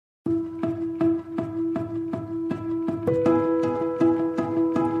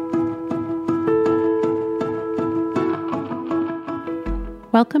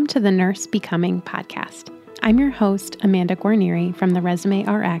Welcome to the Nurse Becoming podcast. I'm your host, Amanda Guarnieri from the Resume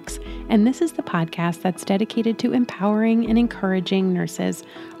RX, and this is the podcast that's dedicated to empowering and encouraging nurses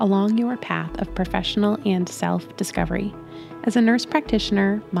along your path of professional and self-discovery. As a nurse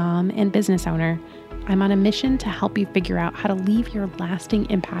practitioner, mom, and business owner, I'm on a mission to help you figure out how to leave your lasting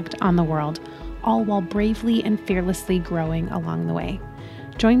impact on the world, all while bravely and fearlessly growing along the way.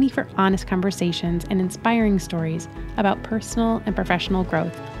 Join me for honest conversations and inspiring stories about personal and professional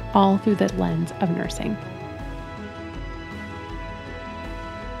growth, all through the lens of nursing.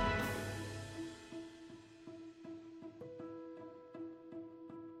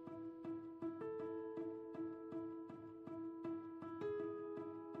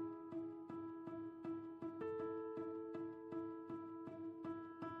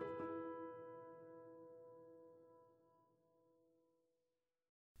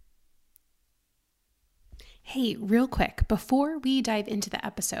 Hey, real quick, before we dive into the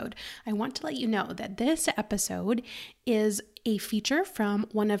episode, I want to let you know that this episode is a feature from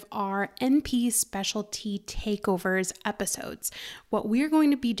one of our NP Specialty Takeovers episodes. What we're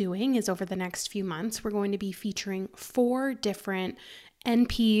going to be doing is over the next few months, we're going to be featuring 4 different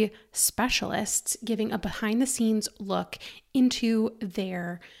NP specialists giving a behind-the-scenes look into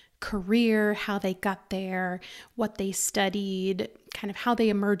their career, how they got there, what they studied, kind of how they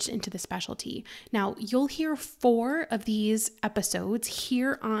emerged into the specialty. Now, you'll hear 4 of these episodes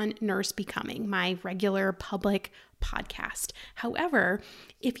here on Nurse Becoming, my regular public podcast. However,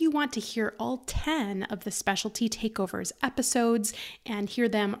 if you want to hear all 10 of the Specialty Takeovers episodes and hear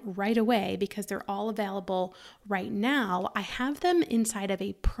them right away, because they're all available right now, I have them inside of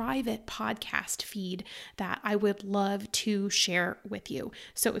a private podcast feed that I would love to share with you.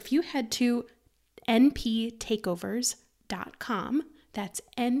 So if you head to nptakeovers.com, that's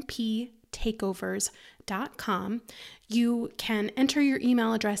nptakeovers.com, you can enter your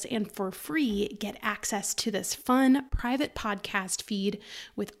email address and for free get access to this fun private podcast feed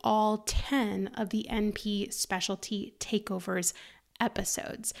with all 10 of the NP Specialty Takeovers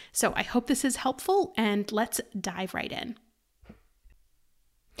episodes. So I hope this is helpful, and let's dive right in.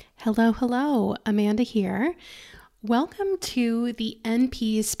 Hello, Amanda here. Welcome to the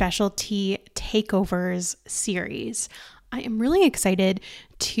NP Specialty Takeovers series. I am really excited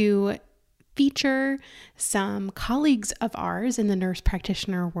to feature some colleagues of ours in the nurse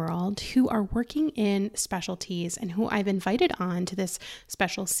practitioner world who are working in specialties and who I've invited on to this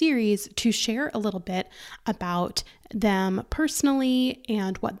special series to share a little bit about them personally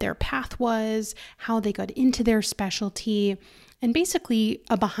and what their path was, how they got into their specialty, and basically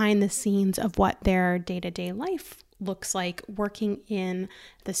a behind the scenes of what their day-to-day life looks like working in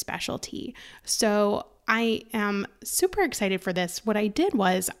the specialty. So I am super excited for this. What I did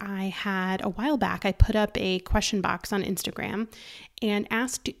was a while back, I put up a question box on Instagram and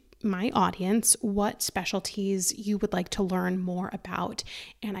asked my audience what specialties you would like to learn more about.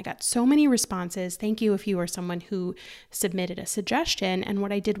 And I got so many responses. Thank you if you are someone who submitted a suggestion. And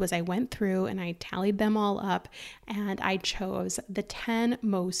what I did was I went through and I tallied them all up, and I chose the 10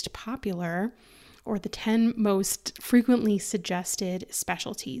 most popular or the 10 most frequently suggested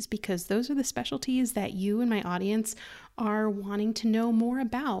specialties, because those are the specialties that you and my audience are wanting to know more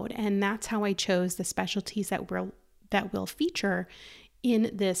about. And that's how I chose the specialties that will feature in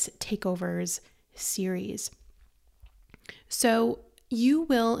this Takeovers series. So you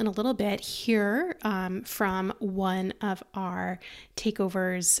will, in a little bit, hear from one of our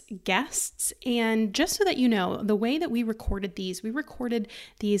Takeovers guests. And just so that you know, the way that we recorded these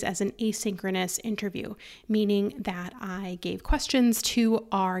as an asynchronous interview, meaning that I gave questions to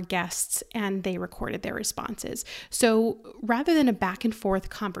our guests and they recorded their responses. So rather than a back and forth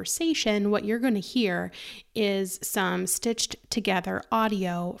conversation, what you're going to hear is some stitched together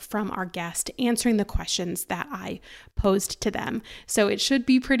audio from our guest answering the questions that I posed to them. So it should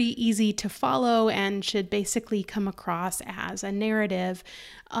be pretty easy to follow and should basically come across as a narrative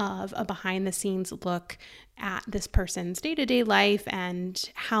of a behind the scenes look at this person's day-to-day life and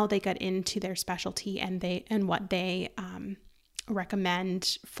how they got into their specialty and what they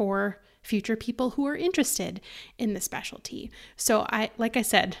recommend for future people who are interested in the specialty. So like I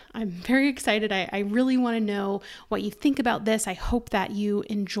said, I'm very excited. I really want to know what you think about this. I hope that you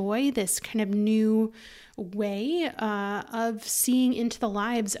enjoy this kind of new way of seeing into the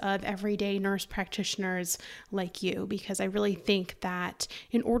lives of everyday nurse practitioners like you, because I really think that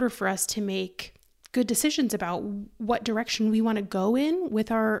in order for us to make good decisions about what direction we want to go in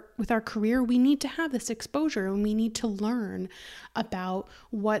with our career, we need to have this exposure and we need to learn about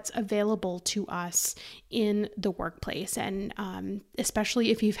what's available to us in the workplace. And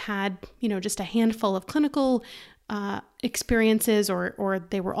especially if you've had, just a handful of clinical experiences or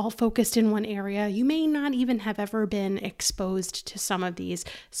they were all focused in one area, you may not even have ever been exposed to some of these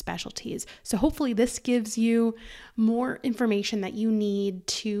specialties. So hopefully this gives you more information that you need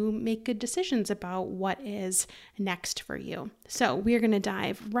to make good decisions about what is next for you. So we're going to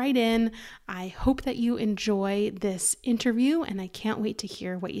dive right in. I hope that you enjoy this interview, and I can't wait to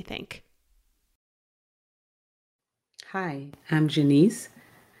hear what you think. Hi, I'm Janice,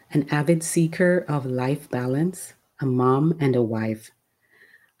 an avid seeker of life balance, a mom and a wife.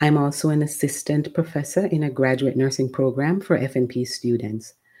 I'm also an assistant professor in a graduate nursing program for FNP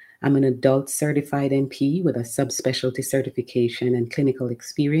students. I'm an adult certified NP with a subspecialty certification and clinical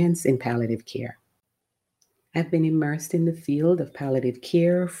experience in palliative care. I've been immersed in the field of palliative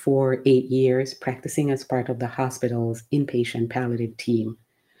care for 8 years, practicing as part of the hospital's inpatient palliative team.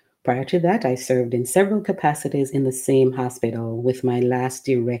 Prior to that, I served in several capacities in the same hospital, with my last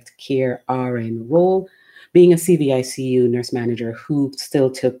direct care RN role being a CVICU nurse manager who still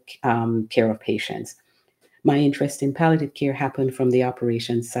took care of patients. My interest in palliative care happened from the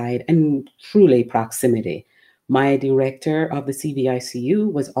operations side and truly proximity. My director of the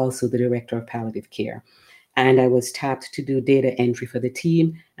CVICU was also the director of palliative care, and I was tapped to do data entry for the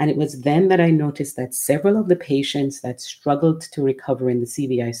team. And it was then that I noticed that several of the patients that struggled to recover in the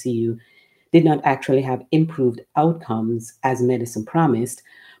CVICU did not actually have improved outcomes as medicine promised,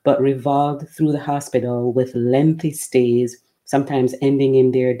 but revolved through the hospital with lengthy stays, sometimes ending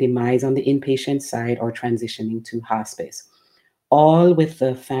in their demise on the inpatient side or transitioning to hospice, all with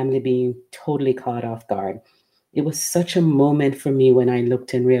the family being totally caught off guard. It was such a moment for me when I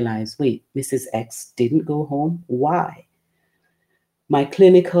looked and realized, wait, Mrs. X didn't go home? Why? My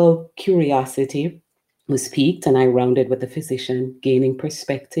clinical curiosity was piqued, and I rounded with the physician, gaining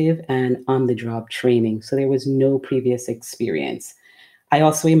perspective and on-the-job training. So there was no previous experience. I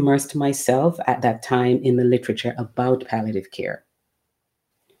also immersed myself at that time in the literature about palliative care.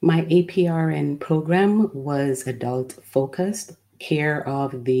 My APRN program was adult focused, care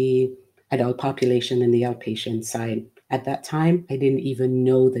of the adult population in the outpatient side. At that time, I didn't even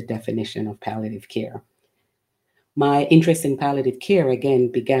know the definition of palliative care. My interest in palliative care, again,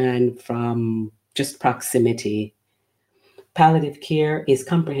 began from just proximity. Palliative care is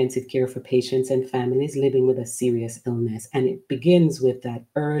comprehensive care for patients and families living with a serious illness, and it begins with that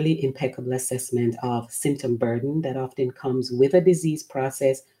early impeccable assessment of symptom burden that often comes with a disease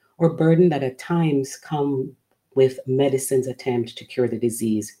process, or burden that at times come with medicine's attempt to cure the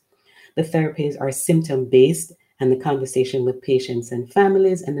disease. The therapies are symptom-based, and the conversation with patients and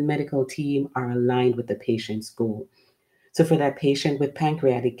families and the medical team are aligned with the patient's goal. So for that patient with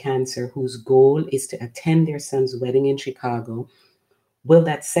pancreatic cancer whose goal is to attend their son's wedding in Chicago, will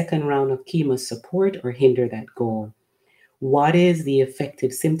that second round of chemo support or hinder that goal? What is the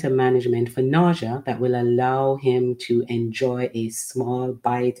effective symptom management for nausea that will allow him to enjoy a small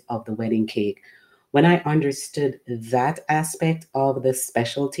bite of the wedding cake? When I understood that aspect of the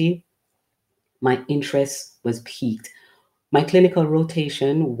specialty, my interest was piqued. My clinical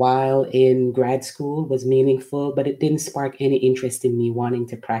rotation while in grad school was meaningful, but it didn't spark any interest in me wanting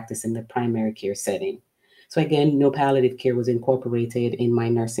to practice in the primary care setting. So again, no palliative care was incorporated in my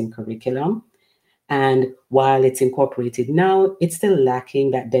nursing curriculum. And while it's incorporated now, it's still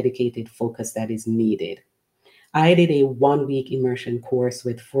lacking that dedicated focus that is needed. I did a 1-week immersion course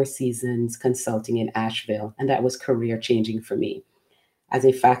with Four Seasons Consulting in Asheville, and that was career changing for me. As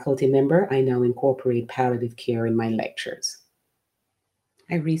a faculty member, I now incorporate palliative care in my lectures.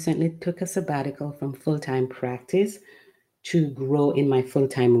 I recently took a sabbatical from full-time practice to grow in my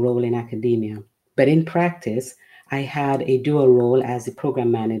full-time role in academia. But in practice, I had a dual role as the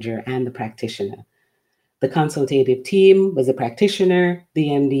program manager and the practitioner. The consultative team was a practitioner, the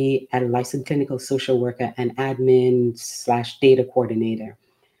MD, a licensed clinical social worker, and admin/data coordinator.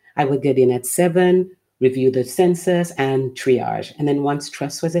 I would get in at 7, review the census and triage. And then once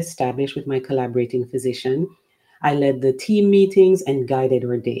trust was established with my collaborating physician, I led the team meetings and guided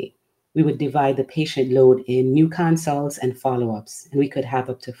our day. We would divide the patient load in new consults and follow-ups, and we could have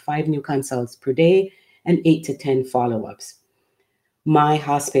up to 5 new consults per day and 8 to 10 follow-ups. My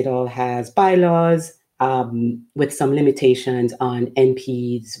hospital has bylaws with some limitations on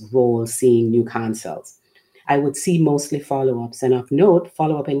NP's role seeing new consults. I would see mostly follow-ups, and of note,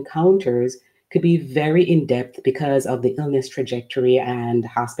 follow-up encounters could be very in-depth because of the illness trajectory and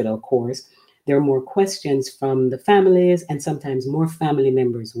hospital course. There are more questions from the families and sometimes more family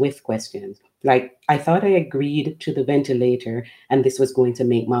members with questions. Like, I thought I agreed to the ventilator and this was going to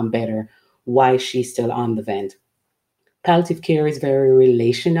make mom better. Why is she still on the vent? Palliative care is very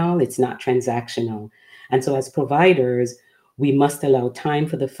relational. It's not transactional. And so as providers, We must allow time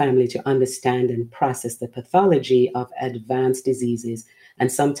for the family to understand and process the pathology of advanced diseases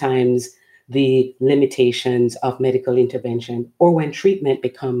and sometimes the limitations of medical intervention or when treatment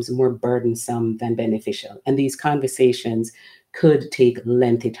becomes more burdensome than beneficial. And these conversations could take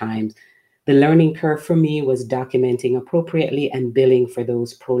lengthy times. The learning curve for me was documenting appropriately and billing for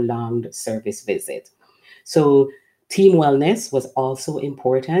those prolonged service visits. So team wellness was also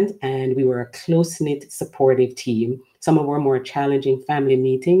important, and we were a close knit, supportive team. Some of our more challenging family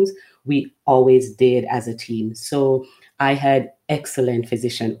meetings we always did as a team. So I had excellent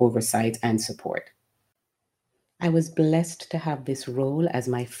physician oversight and support. I was blessed to have this role as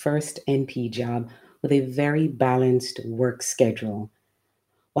my first NP job with a very balanced work schedule.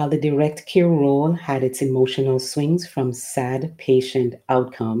 While the direct care role had its emotional swings from sad patient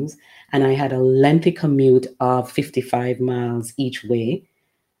outcomes, and I had a lengthy commute of 55 miles each way,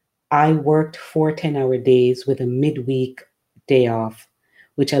 I worked 4 10-hour days with a midweek day off,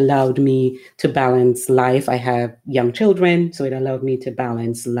 which allowed me to balance life. I have young children, so it allowed me to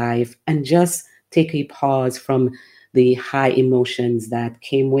balance life and just take a pause from the high emotions that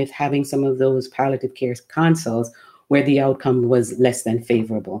came with having some of those palliative care consults where the outcome was less than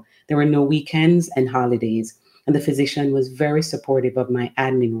favorable. There were no weekends and holidays, and the physician was very supportive of my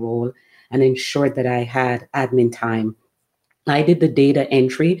admin role and ensured that I had admin time. I did the data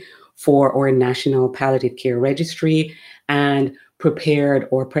entry for our National Palliative Care Registry and prepared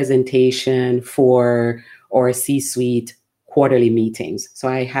our presentation for our C-suite quarterly meetings. So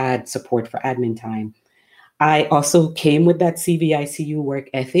I had support for admin time. I also came with that CVICU work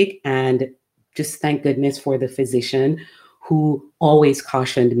ethic, and just thank goodness for the physician who always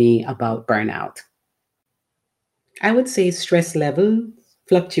cautioned me about burnout. I would say stress level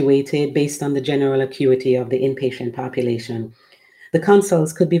fluctuated based on the general acuity of the inpatient population. The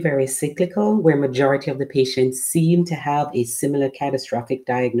consults could be very cyclical, where majority of the patients seem to have a similar catastrophic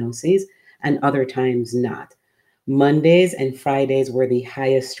diagnosis and other times not. Mondays and Fridays were the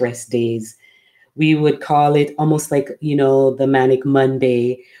highest stress days. We would call it almost like, the manic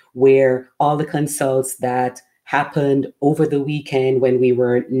Monday, where all the consults that happened over the weekend when we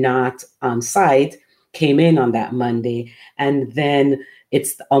were not on site came in on that Monday. And then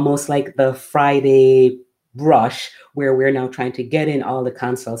it's almost like the Friday rush where we're now trying to get in all the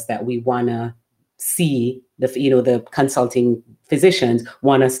consults that we want to see, the consulting physicians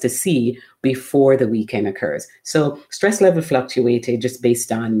want us to see before the weekend occurs. So stress level fluctuated just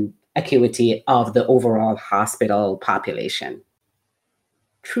based on acuity of the overall hospital population.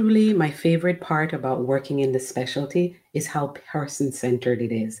 Truly, my favorite part about working in this specialty is how person-centered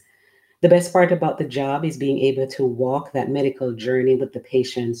it is. The best part about the job is being able to walk that medical journey with the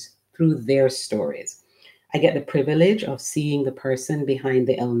patients through their stories. I get the privilege of seeing the person behind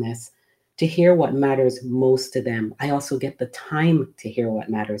the illness, to hear what matters most to them. I also get the time to hear what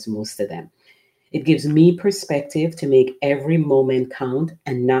matters most to them. It gives me perspective to make every moment count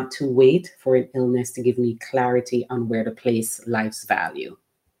and not to wait for an illness to give me clarity on where to place life's value.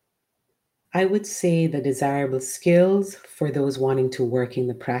 I would say the desirable skills for those wanting to work in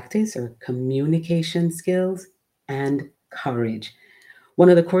the practice are communication skills and courage. One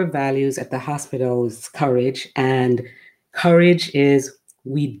of the core values at the hospital is courage, and courage is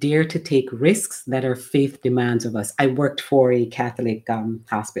we dare to take risks that our faith demands of us. I worked for a Catholic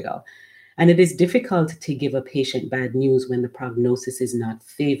hospital, and it is difficult to give a patient bad news when the prognosis is not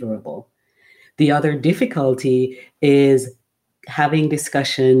favorable. The other difficulty is having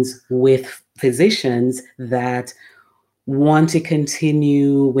discussions with physicians that want to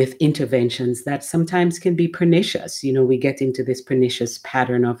continue with interventions that sometimes can be pernicious. We get into this pernicious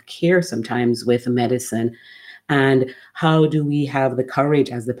pattern of care sometimes with medicine. And how do we have the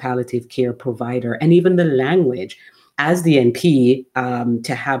courage as the palliative care provider and even the language as the NP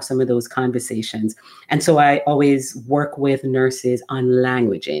to have some of those conversations? And so I always work with nurses on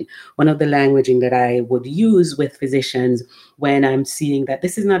languaging. One of the languaging that I would use with physicians when I'm seeing that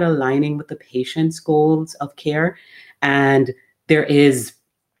this is not aligning with the patient's goals of care and there is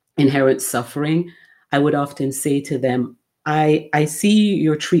inherent suffering, I would often say to them, I see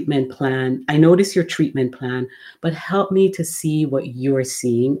your treatment plan. I notice your treatment plan, but help me to see what you're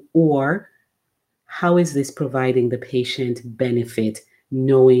seeing, or how is this providing the patient benefit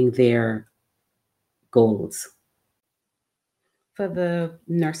knowing their goals? For the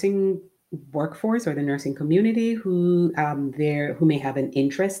nursing workforce or the nursing community who may have an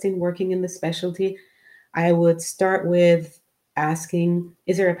interest in working in the specialty, I would start with asking,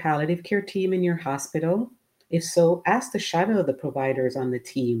 is there a palliative care team in your hospital? If so, ask to shadow the providers on the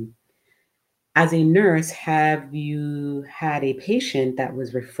team. As a nurse, have you had a patient that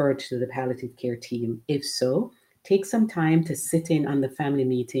was referred to the palliative care team? If so, take some time to sit in on the family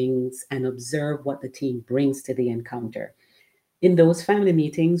meetings and observe what the team brings to the encounter. In those family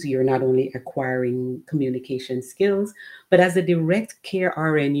meetings, you're not only acquiring communication skills, but as a direct care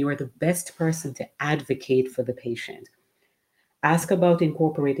RN, you are the best person to advocate for the patient. Ask about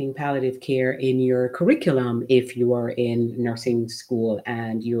incorporating palliative care in your curriculum if you are in nursing school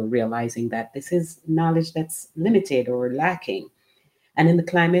and you're realizing that this is knowledge that's limited or lacking. And in the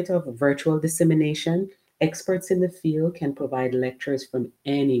climate of virtual dissemination, experts in the field can provide lectures from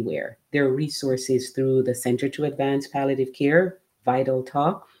anywhere. There are resources through the Center to Advance Palliative Care, Vital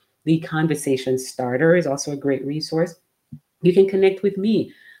Talk. The Conversation Starter is also a great resource. You can connect with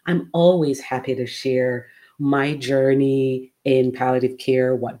me. I'm always happy to share my journey in palliative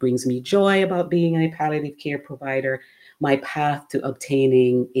care, what brings me joy about being a palliative care provider, my path to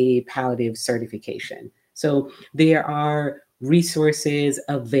obtaining a palliative certification. So there are resources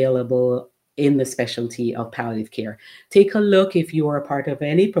available in the specialty of palliative care. Take a look if you are a part of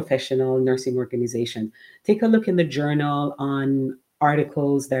any professional nursing organization. Take a look in the journal on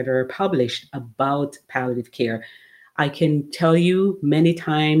articles that are published about palliative care. I can tell you many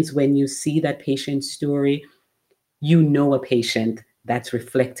times when you see that patient story, you know a patient that's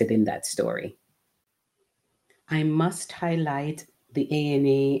reflected in that story. I must highlight the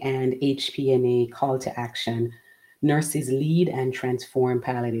ANA and HPNA call to action, Nurses Lead and Transform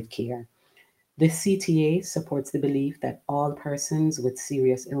Palliative Care. The CTA supports the belief that all persons with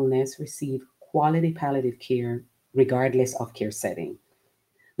serious illness receive quality palliative care regardless of care setting.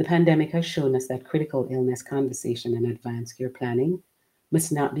 The pandemic has shown us that critical illness conversation and advanced care planning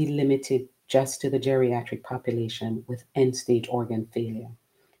must not be limited just to the geriatric population with end-stage organ failure.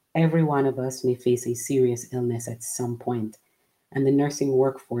 Every one of us may face a serious illness at some point, and the nursing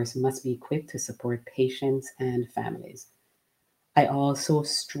workforce must be equipped to support patients and families. I also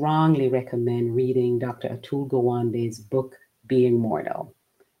strongly recommend reading Dr. Atul Gawande's book, Being Mortal.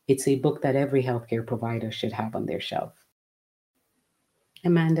 It's a book that every healthcare provider should have on their shelf.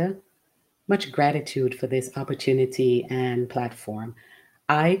 Amanda, much gratitude for this opportunity and platform.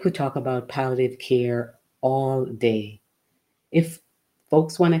 I could talk about palliative care all day. If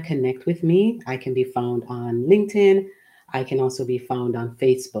folks want to connect with me, I can be found on LinkedIn. I can also be found on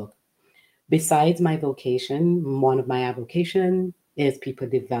Facebook. Besides my vocation, one of my avocation is people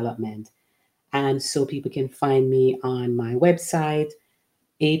development. And so people can find me on my website,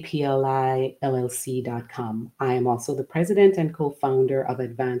 aplillc.com. I am also the president and co-founder of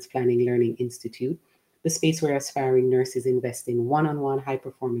Advanced Planning Learning Institute, the space where aspiring nurses invest in one-on-one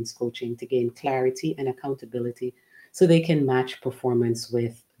high-performance coaching to gain clarity and accountability so they can match performance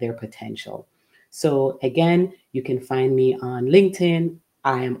with their potential. So again, you can find me on LinkedIn.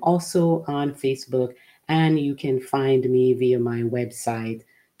 I am also on Facebook, and you can find me via my website,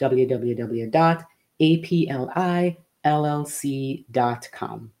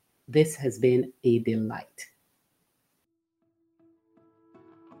 www.aplillc.com. This has been a delight.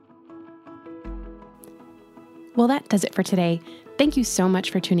 Well, that does it for today. Thank you so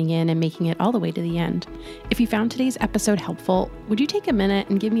much for tuning in and making it all the way to the end. If you found today's episode helpful, would you take a minute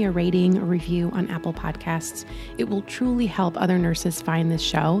and give me a rating or review on Apple Podcasts? It will truly help other nurses find this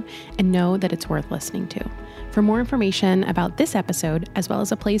show and know that it's worth listening to. For more information about this episode, as well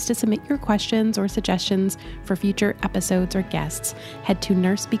as a place to submit your questions or suggestions for future episodes or guests, head to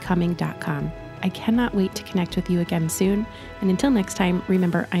nursebecoming.com. I cannot wait to connect with you again soon. And until next time,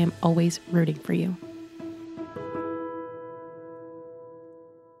 remember, I am always rooting for you.